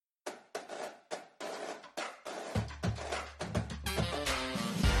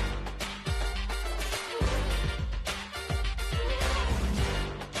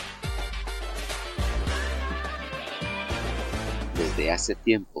Desde hace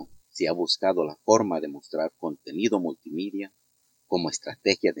tiempo se ha buscado la forma de mostrar contenido multimedia como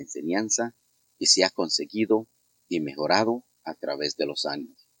estrategia de enseñanza y se ha conseguido y mejorado a través de los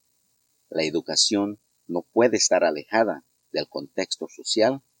años. La educación no puede estar alejada del contexto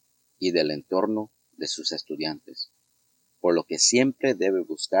social y del entorno de sus estudiantes, por lo que siempre debe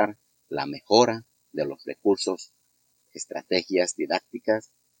buscar la mejora de los recursos, estrategias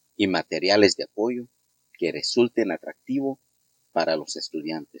didácticas y materiales de apoyo que resulten atractivos para los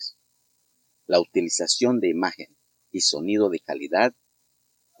estudiantes. La utilización de imagen y sonido de calidad,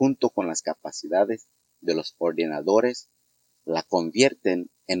 junto con las capacidades de los coordinadores, la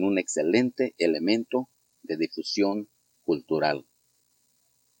convierten en un excelente elemento de difusión cultural.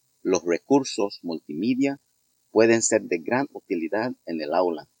 Los recursos multimedia pueden ser de gran utilidad en el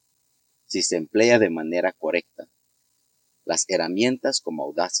aula si se emplea de manera correcta. Las herramientas como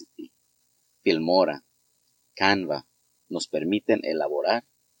Audacity, Filmora, Canva nos permiten elaborar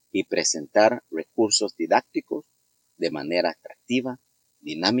y presentar recursos didácticos de manera atractiva,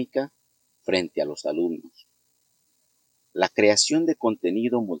 dinámica, frente a los alumnos. La creación de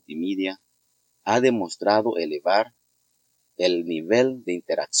contenido multimedia ha demostrado elevar el nivel de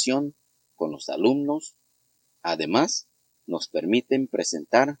interacción con los alumnos. Además, nos permiten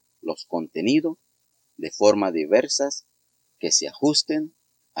presentar los contenidos de forma diversas que se ajusten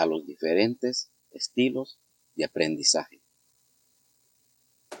a los diferentes estilos de aprendizaje.